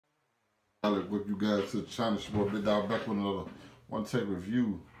I'll with you guys to China Sport Big Dog back with another one take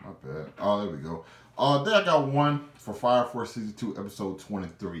review. My bad. Oh, there we go. There I got one for Fire Force Season 2, Episode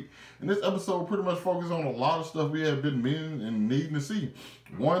 23. And this episode pretty much focused on a lot of stuff we had been meaning and needing to see.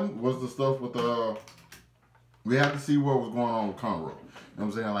 One was the stuff with we had to see what was going on with Konro. You know what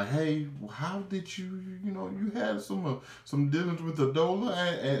I'm saying? Like, hey, how did you had some dealings with the Dola,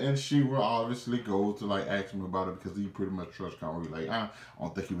 and Shinra obviously goes to like ask him about it because he pretty much trusts Konro. Like, I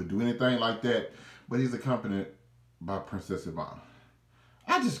don't think he would do anything like that, but he's accompanied by Princess Hibana.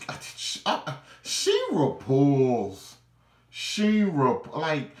 Shinra pulls. Shinra,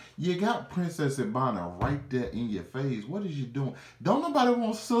 like, you got Princess Hibana right there in your face. What is you doing? Don't nobody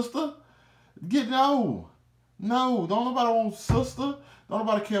want sister? No, don't nobody want sister. Don't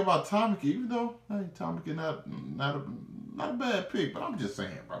nobody care about Tamaki, even though, hey, Tamaki not a bad pick, but I'm just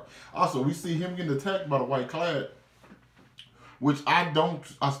saying, bro. Also, we see him getting attacked by the White Clad, which I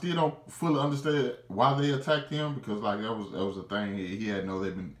still don't fully understand why they attacked him, because like that was a thing. He had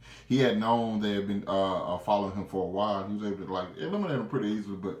known they had been following him for a while. He was able to like eliminate them pretty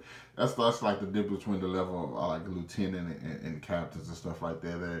easily, but that's like the difference between the level of like lieutenant and captains and stuff like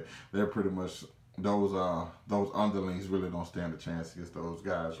that. They're pretty much those underlings really don't stand a chance against those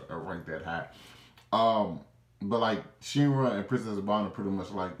guys ranked that high. But like Shinra and Princess Hibana pretty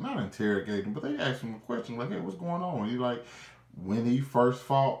much like not interrogating, but they ask him a question like, "Hey, what's going on?" And he like, when he first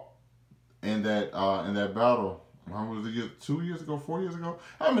fought in that battle, how was it? 2 years ago, 4 years ago?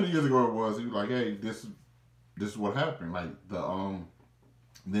 How many years ago it was? He was like, "Hey, this is what happened." Like the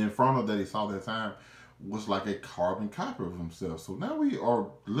Inferno that he saw that time was like a carbon copy of himself. So now we are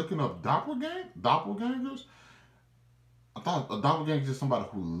looking up doppelgangers. I thought a doppelganger is just somebody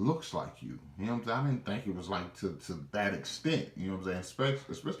who looks like you. You know what I'm saying? I didn't think it was like to that extent. You know what I'm saying?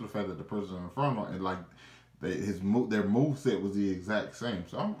 Especially the fact that the person in Inferno and like their moveset was the exact same.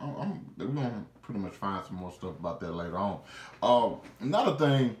 So we're gonna pretty much find some more stuff about that later on. Another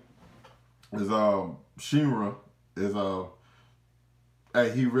thing is Shinra is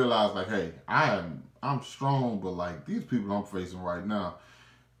hey, he realized like, hey, I'm strong, but like these people I'm facing right now,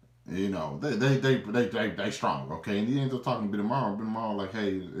 you know, they strong, okay? And he ends up talking to Benimaru. Benimaru like,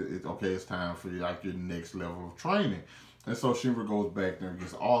 hey, it's okay, it's time for like your next level of training. And so Shinra goes back there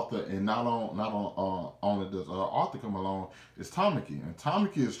against Arthur, and not only does Arthur come along, it's Tamaki, and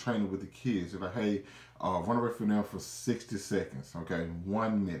Tamaki is training with the kids. They're like, hey, run away from them for 60 seconds, okay,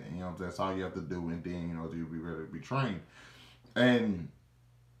 1 minute. You know, that's all you have to do, and then you'll be ready to be trained. And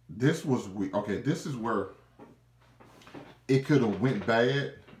this was okay. This is where it could have went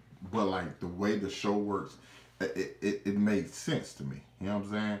bad, but like the way the show works, it made sense to me. You know what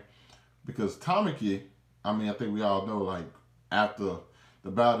I'm saying? Because Tamaki, I mean, I think we all know, like, after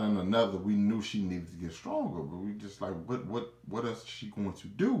the battle in another, we knew she needed to get stronger, but we just like, what else is she going to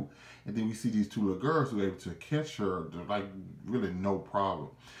do? And then we see these two little girls who are able to catch her, like, really no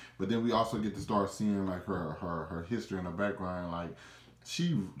problem. But then we also get to start seeing like her history and her background. Like,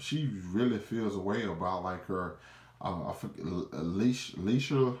 she really feels a way about like her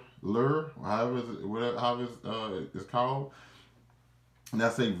Leisha Lure, however it's called. And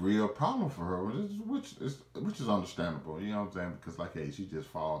that's a real problem for her, which is understandable. You know what I'm saying? Because like, hey, she just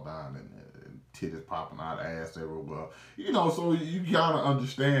fall down and titties popping out, ass everywhere. You know, so you gotta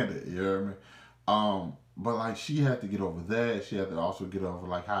understand it. You know what I mean? But like, she had to get over that. She had to also get over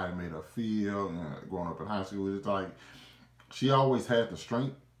like how it made her feel. Growing up in high school, it's like she always had the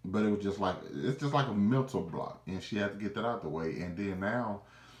strength, but it was just like a mental block, and she had to get that out the way. And then now,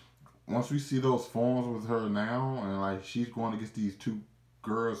 once we see those forms with her now, and like she's going against these two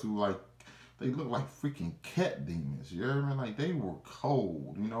girls who like they look like freaking cat demons. You know what I mean? Like, they were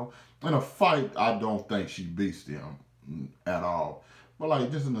cold. You know, in a fight, I don't think she beats them at all. But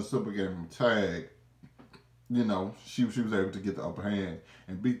like just in a simple game of tag, you know, she was able to get the upper hand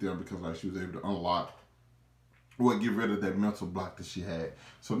and beat them because like she was able to unlock get rid of that mental block that she had.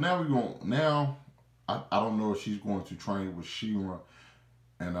 So now I don't know if she's going to train with Shinra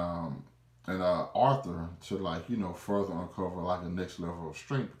and Arthur to like, you know, further uncover like a next level of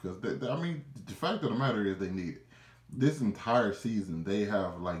strength, because I mean, the fact of the matter is they need it. This entire season they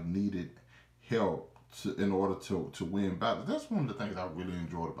have like needed help in order to win battles. That's one of the things I really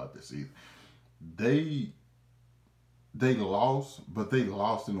enjoyed about this season. They lost, but they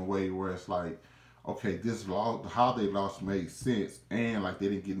lost in a way where it's like, okay, this loss, how they lost made sense, and like they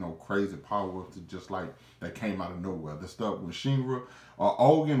didn't get no crazy power to just like that came out of nowhere. The stuff with Shinra,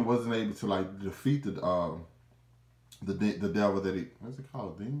 Ogun wasn't able to like defeat the devil that what's it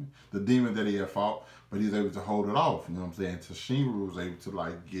called, demon? The demon that he had fought, but he was able to hold it off. You know what I'm saying? Shinra was able to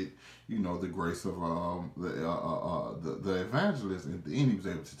like get, you know, the grace of the evangelist, and then he was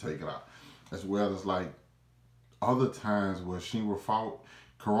able to take it out. as well as like other times where Shinra fought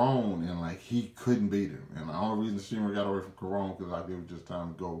Corone and like he couldn't beat him. And the only reason Shinra got away from Corone because like it was just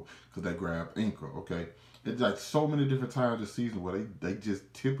time to go because they grabbed Inca. Okay, it's like so many different times this season where they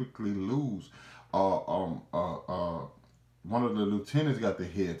just typically lose. Uh, um, uh, uh, One of the lieutenants got their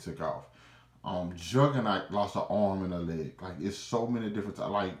head took off. Juggernaut lost an arm and a leg. Like it's so many different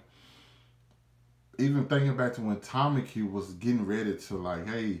like even thinking back to when Tamaki was getting ready to like,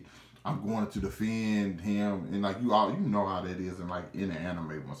 hey, I'm going to defend him, and like you know how that is, and like in the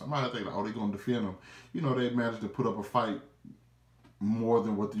anime when somebody think like, oh, they're gonna defend him, you know, they managed to put up a fight more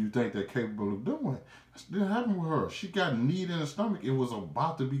than what you think they're capable of doing. That didn't happen with her. She got kneed in the stomach. It was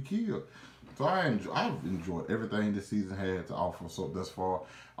about to be killed. So I've enjoyed everything this season had to offer so thus far.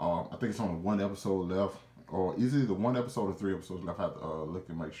 I think it's only one episode left, or is it either one episode or 3 episodes left? I have to look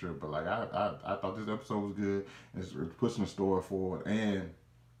and make sure. But like I thought this episode was good. It's pushing the story forward, and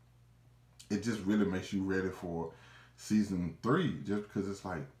it just really makes you ready for season 3. Just because it's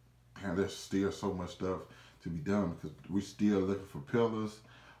like, man, there's still so much stuff to be done because we still looking for pillars.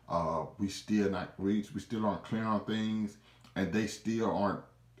 We still not reached. We still aren't clear on things, and they still aren't.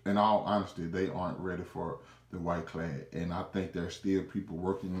 In all honesty, they aren't ready for the white clad, and I think there's still people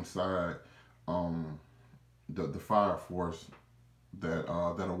working inside the fire force that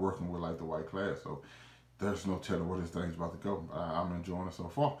are working with like the white clad. So there's no telling where this thing's about to go. I'm enjoying it so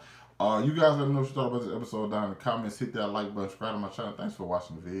far. You guys let me know what you thought about this episode down in the comments. Hit that like button, subscribe to my channel. Thanks for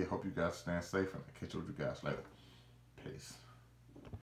watching the video. Hope you guys staying safe, and I'll catch up with you guys later. Peace.